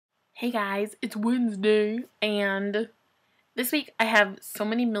Hey guys, it's Wednesday, and this week I have so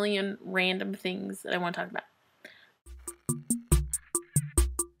many million random things that I want to talk about.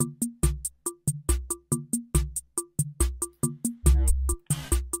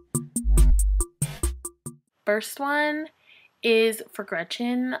 First one is for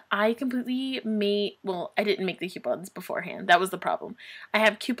Gretchen. I completely I didn't make the coupons beforehand. That was the problem. I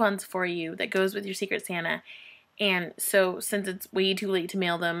have coupons for you that goes with your Secret Santa. And so, since it's way too late to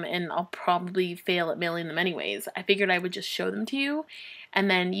mail them, and I'll probably fail at mailing them anyways, I figured I would just show them to you,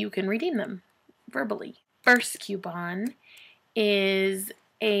 and then you can redeem them verbally. First coupon is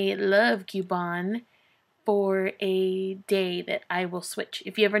a love coupon for a day that I will switch.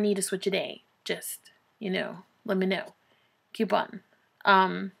 If you ever need to switch a day, just, let me know. Coupon.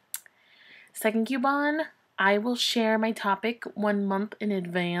 Second coupon, I will share my topic 1 month in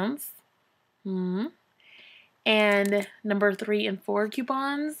advance. And number 3 and 4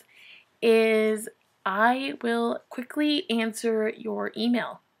 coupons is I will quickly answer your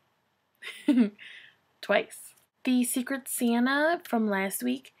email. Twice. The Secret Santa from last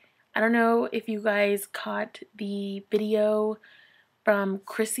week, I don't know if you guys caught the video from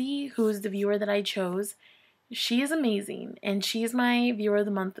Chrissy, who's the viewer that I chose. She is amazing, and she's my viewer of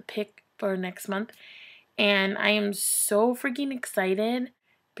the month pick for next month. And I am so freaking excited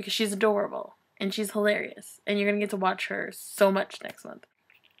because she's adorable. And she's hilarious. And you're going to get to watch her so much next month.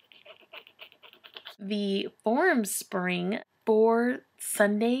 The Forum Spring for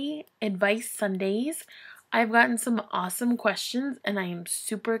Sunday, Advice Sundays, I've gotten some awesome questions and I am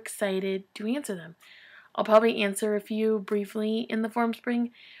super excited to answer them. I'll probably answer a few briefly in the Forum Spring,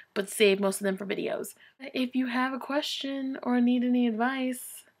 but save most of them for videos. If you have a question or need any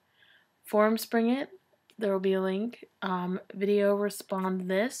advice, Forum Spring it. There will be a link. Video respond to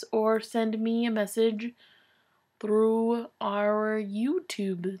this, or send me a message through our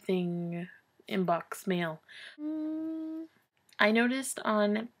YouTube thing, inbox mail. I noticed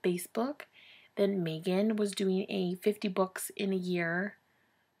on Facebook that Megan was doing a 50 books in a year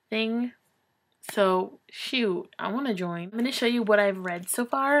thing. So, shoot, I want to join. I'm going to show you what I've read so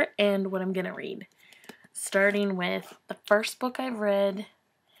far and what I'm going to read. Starting with the first book I've read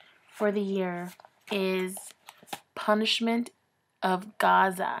for the year is Punishment of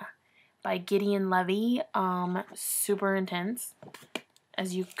Gaza by Gideon Levy. Super intense,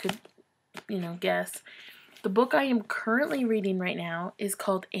 as you could, guess. The book I am currently reading right now is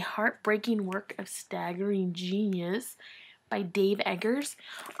called A Heartbreaking Work of Staggering Genius by Dave Eggers.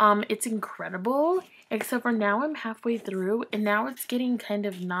 It's incredible, except for now I'm halfway through, and now it's getting kind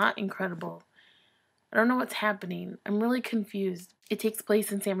of not incredible. I don't know what's happening. I'm really confused. It takes place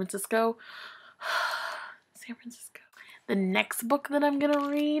in San Francisco. San Francisco. The next book that I'm going to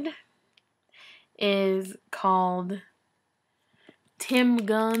read is called Tim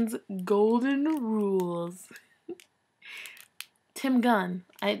Gunn's Golden Rules. Tim Gunn.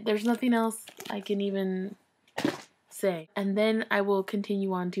 There's nothing else I can even say. And then I will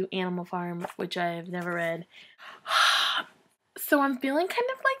continue on to Animal Farm, which I have never read. So I'm feeling kind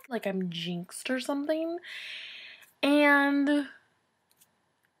of like I'm jinxed or something. And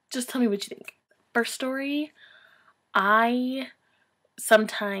just tell me what you think. First story, I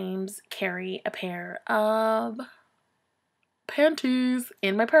sometimes carry a pair of panties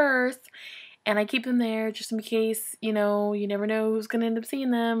in my purse, and I keep them there just in case, you never know who's gonna end up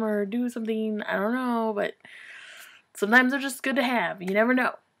seeing them or do something. I don't know, but sometimes they're just good to have. You never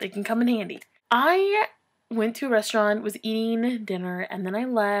know. They can come in handy. I went to a restaurant, was eating dinner, and then I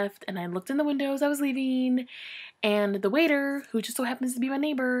left, and I looked in the window as I was leaving, and the waiter, who just so happens to be my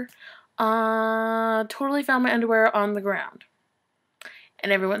neighbor, totally found my underwear on the ground.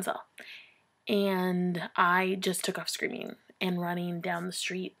 And everyone saw. And I just took off screaming and running down the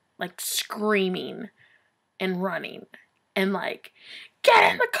street, screaming and running. And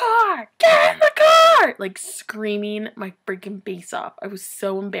get in the car! Get in the car! Screaming my freaking face off. I was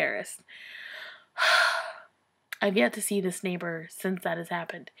so embarrassed. I've yet to see this neighbor since that has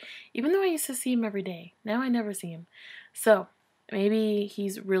happened. Even though I used to see him every day. Now I never see him. So, maybe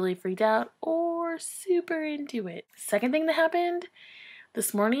he's really freaked out or super into it. Second thing that happened,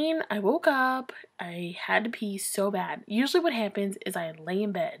 this morning I woke up. I had to pee so bad. Usually what happens is I lay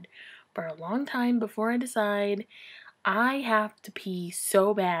in bed for a long time before I decide I have to pee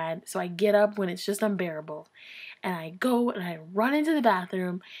so bad. So I get up when it's just unbearable. And I go and I run into the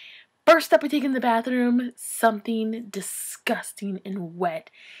bathroom. First step I take in the bathroom, something disgusting and wet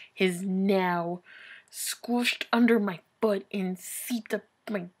is now squished under my foot and seeped up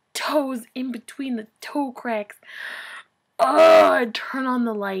my toes in between the toe cracks. Oh, I turn on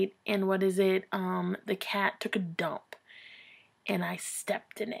the light, and what is it? The cat took a dump. and I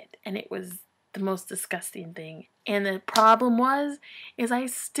stepped in it, and it was the most disgusting thing. And the problem is I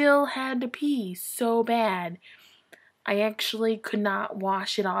still had to pee so bad. I actually could not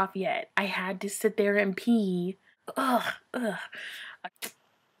wash it off yet. I had to sit there and pee. Ugh, ugh.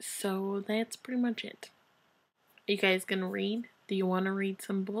 So that's pretty much it. Are you guys gonna read? Do you want to read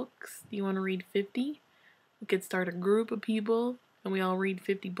some books? Do you want to read 50? We could start a group of people and we all read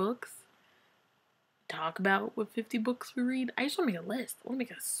 50 books. Talk about what 50 books we read. I just want to make a list. I want to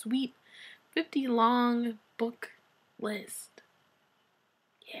make a sweet 50 long book list.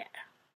 Yeah.